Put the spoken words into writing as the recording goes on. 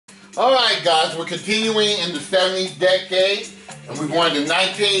Alright guys, we're continuing in the 70s decade, and we're going to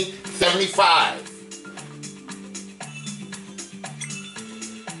 1975.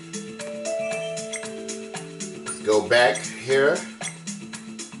 Let's go back here.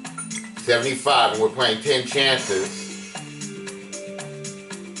 75, and we're playing 10 chances.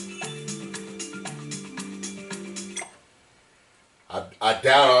 I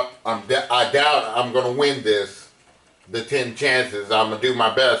doubt I'm gonna win this. The 10 chances. I'm gonna do my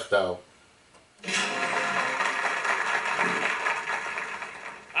best though.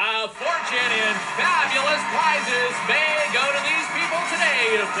 Fortune and fabulous prizes may go to these people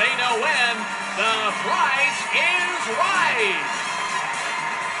today if they know when the price is right.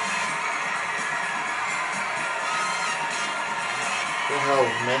 What the hell,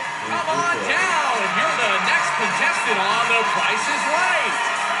 man? Come on down. You're the next contestant on The Price is Right.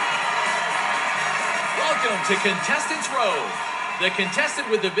 Welcome to Contestants Row. The contestant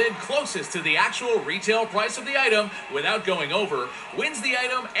with the bid closest to the actual retail price of the item without going over wins the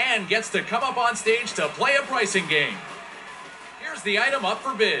item and gets to come up on stage to play a pricing game. Here's the item up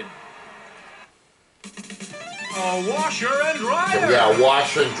for bid. A washer and dryer. So we got a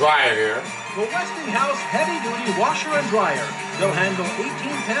washer and dryer here. The Westinghouse heavy-duty washer and dryer. They'll handle 18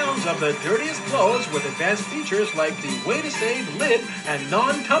 pounds of the dirtiest clothes with advanced features like the way-to-save lid and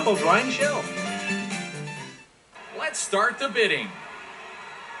non-tumble drying shelf. Let's start the bidding.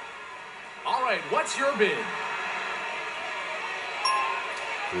 All right, what's your bid?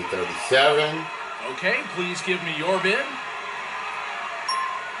 $337. Okay, please give me your bid.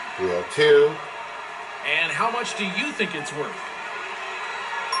 $302. And how much do you think it's worth?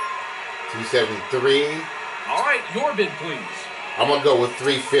 $273. All right, your bid, please. I'm gonna go with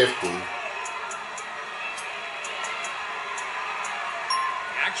 $350.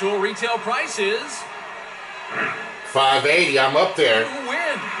 Actual retail price is $580. I'm up there. You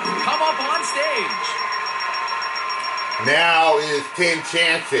win. Come up on stage. Now is 10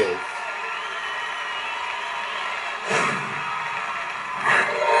 chances.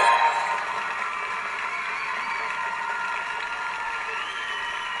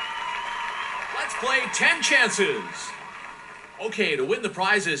 Let's play 10 chances. Okay, to win the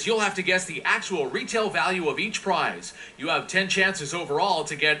prizes, you'll have to guess the actual retail value of each prize. You have 10 chances overall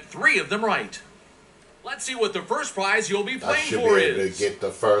to get 3 of them right. Let's see what the first prize you'll be I playing should for be able is. to get the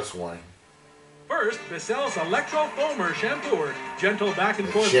first one. First, Bissell's Electro Foamer Shampooer. Gentle back and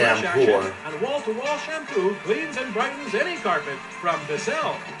forth brush action and wall-to-wall shampoo cleans and brightens any carpet from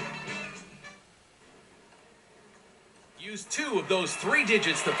Bissell. Use 2 of those 3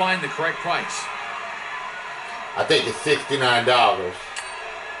 digits to find the correct price. I think it's $69.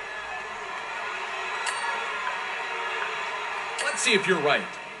 Let's see if you're right.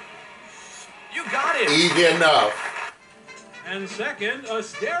 You got it. Easy enough. And second, a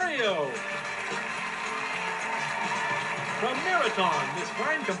stereo. From Marathon, this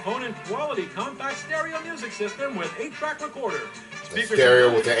fine component quality compact stereo music system with 8-track recorder. A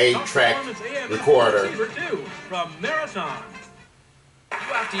stereo with an 8-track recorder. Too, from Marathon. You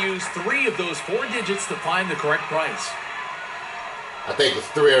have to use 3 of those 4 digits to find the correct price. I think it's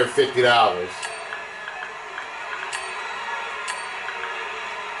 $350.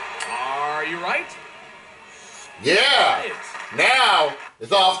 Are you right? Yeah. Now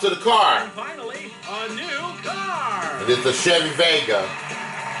it's off to the car. And finally, a new car. And it's a Chevy Vega.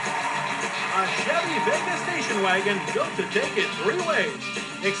 A Chevy Vega station wagon built to take it 3 ways.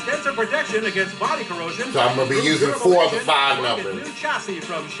 Extensive protection against body corrosion. So I'm going to be using 4 of the 5 numbers. New chassis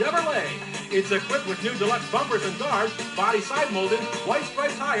from Chevrolet. It's equipped with new deluxe bumpers and guards, body side molded, white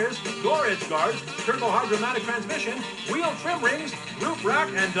striped tires, door edge guards, turbo hydromatic transmission, wheel trim rings, roof rack,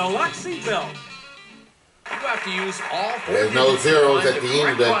 and deluxe seat belt. You have to use all 4 There's no digits to zeros find at the correct end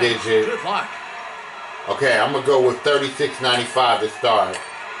of that price. digit. Good luck. Okay, I'm going to go with $36.95 to start.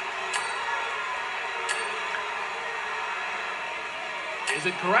 Is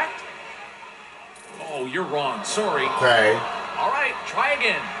it correct? Oh, you're wrong. Sorry. Okay. All right, try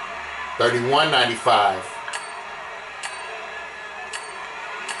again. $31.95.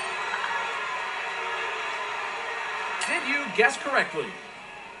 Did you guess correctly?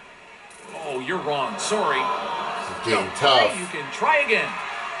 Oh, you're wrong. Sorry. This is getting Okay, tough. you can try again.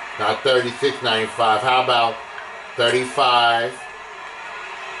 Not $36.95. How about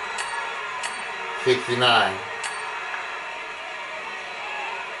 $35.69?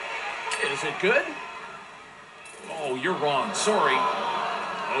 Is it good? Oh, you're wrong. Sorry.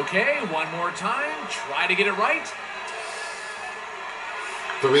 Okay, one more time. Try to get it right.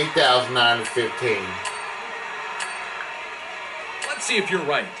 $3,915. Let's see if you're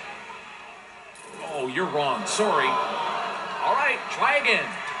right. Oh, you're wrong. Sorry. All right, try again.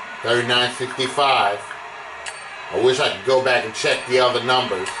 $39.65. I wish I could go back and check the other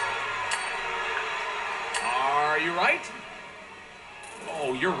numbers. Are you right?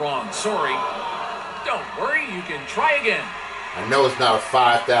 Oh, you're wrong. Sorry. Don't worry, you can try again. I know it's not a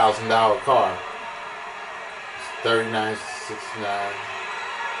 $5,000 car. It's $39.69.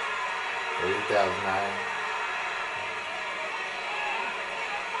 $30,009.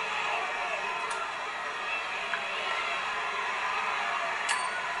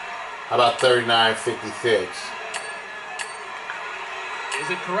 How about $39.56? Is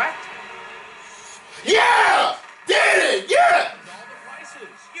it correct? Yeah! Did it! Yeah! All the prices.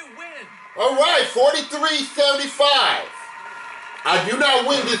 You win. All right, $43.75. I do not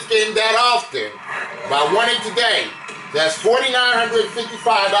win this game that often, but I won it today. That's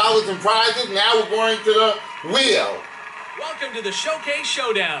 $4,955 in prizes. Now we're going to the wheel. Welcome to the Showcase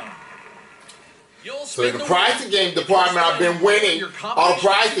Showdown. You'll So in spin the the pricing wheel. game department, I've been winning all the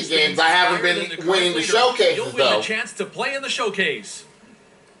pricing games. I haven't been winning the showcases, You'll win though. a chance to play in the showcase.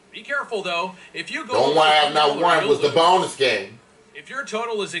 Be careful, though. If you go The only one I have not $1, won was the you'll bonus game. If your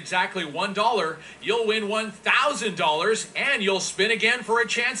total is exactly $1, you'll win $1,000, and you'll spin again for a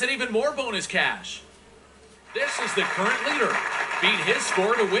chance at even more bonus cash. This is the current leader. Beat his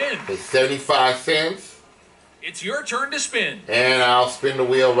score to win. It's 75 cents, It's your turn to spin. and I'll spin the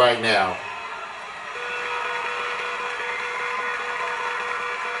wheel right now.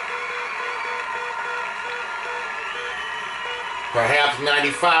 Perhaps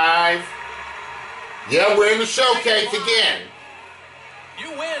 95. Yeah, we're in the showcase again. You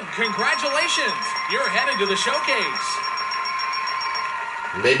win. Congratulations. You're headed to the showcase.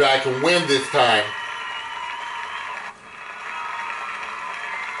 Maybe I can win this time.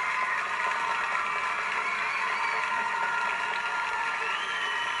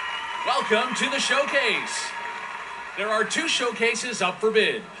 Welcome to the showcase. There are 2 showcases up for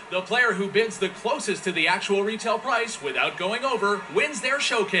bid. The player who bids the closest to the actual retail price without going over wins their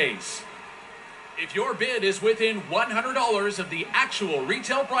showcase. If your bid is within $100 of the actual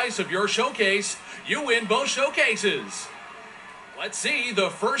retail price of your showcase, you win both showcases. Let's see the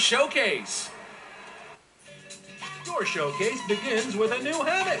first showcase. Your showcase begins with a new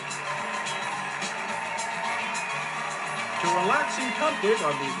hammock. To relax in comfort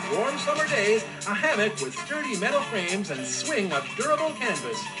on these warm summer days, a hammock with sturdy metal frames and swing of durable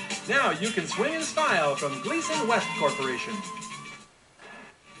canvas. Now you can swing in style from Gleason West Corporation.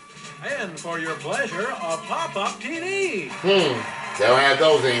 And for your pleasure, a pop-up TV. They don't have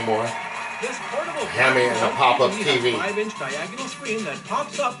those anymore. This portable Hammock and a pop-up TV. has a 5-inch diagonal screen that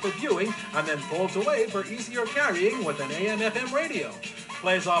pops up for viewing and then folds away for easier carrying with an AM/FM radio.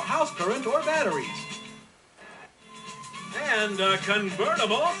 Plays off house current or batteries. And a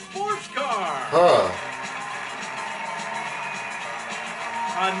convertible sports car.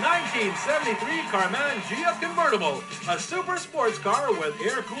 A 1973 Carman Ghia convertible, a super sports car with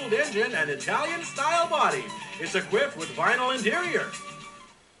air-cooled engine and Italian-style body. It's equipped with vinyl interior.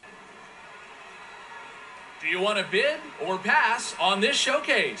 Do you want to bid or pass on this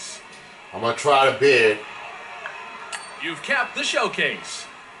showcase? I'm going to try to bid. You've kept the showcase.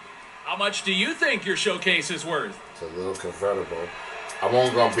 How much do you think your showcase is worth? It's a little convertible. I'm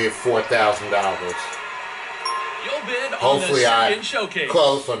only going to bid $4,000. You'll bid on Hopefully the I second showcase.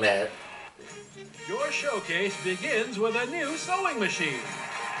 close on that. Your showcase begins with a new sewing machine.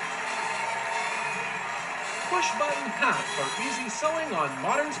 Push-button pack for easy sewing on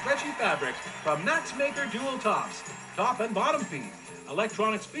modern stretchy fabric from Maxmaker Dual Tops. Top and bottom feed.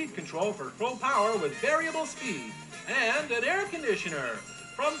 Electronic speed control for full power with variable speed. And an air conditioner.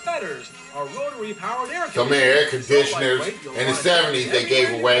 From Fetters, a rotary-powered air conditioner. So many air conditioners So lightweight, you'll in the want it 70s they gave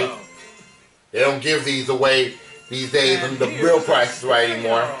everywhere you away. go. They don't give these away these days And when the here's real a prices right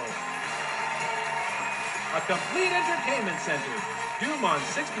anymore. A complete entertainment center. Dumont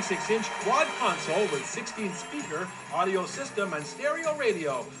 66-inch quad console with 16-speaker audio system and stereo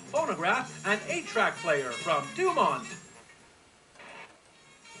radio, phonograph, and 8-track player from Dumont.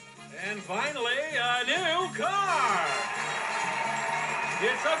 And finally, a new car.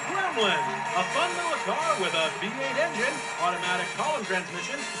 It's a Gremlin, a fun little car with a V8 engine, automatic column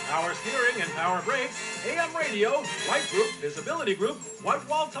transmission, power steering and power brakes, AM radio, light group, visibility group, white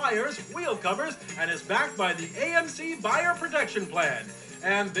wall tires, wheel covers, and is backed by the AMC Buyer Protection Plan.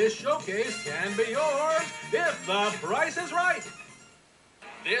 And this showcase can be yours if the price is right.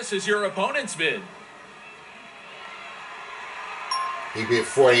 This is your opponent's bid. He bid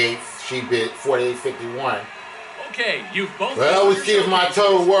 48, she bid 48.51. Okay, you've both. Well, won we your see if my showcases.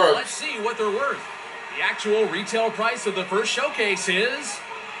 total works. Let's see what they're worth. The actual retail price of the first showcase is.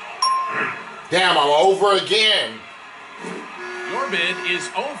 Damn, I'm over again. Your Your bid is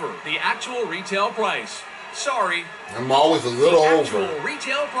over the actual retail price. Sorry. I'm always a little The over. actual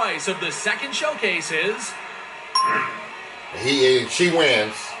retail price of the second showcase is... She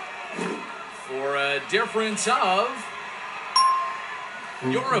wins. For a difference of...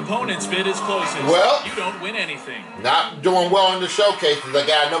 Your opponent's bid is closest. Well, you don't win anything. Not doing well in the showcases. I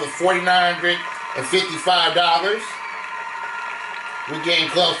got another $4,955. We're getting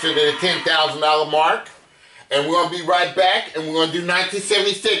closer to the $10,000 mark. And we're going to be right back, and we're going to do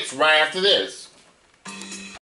 1976 right after this.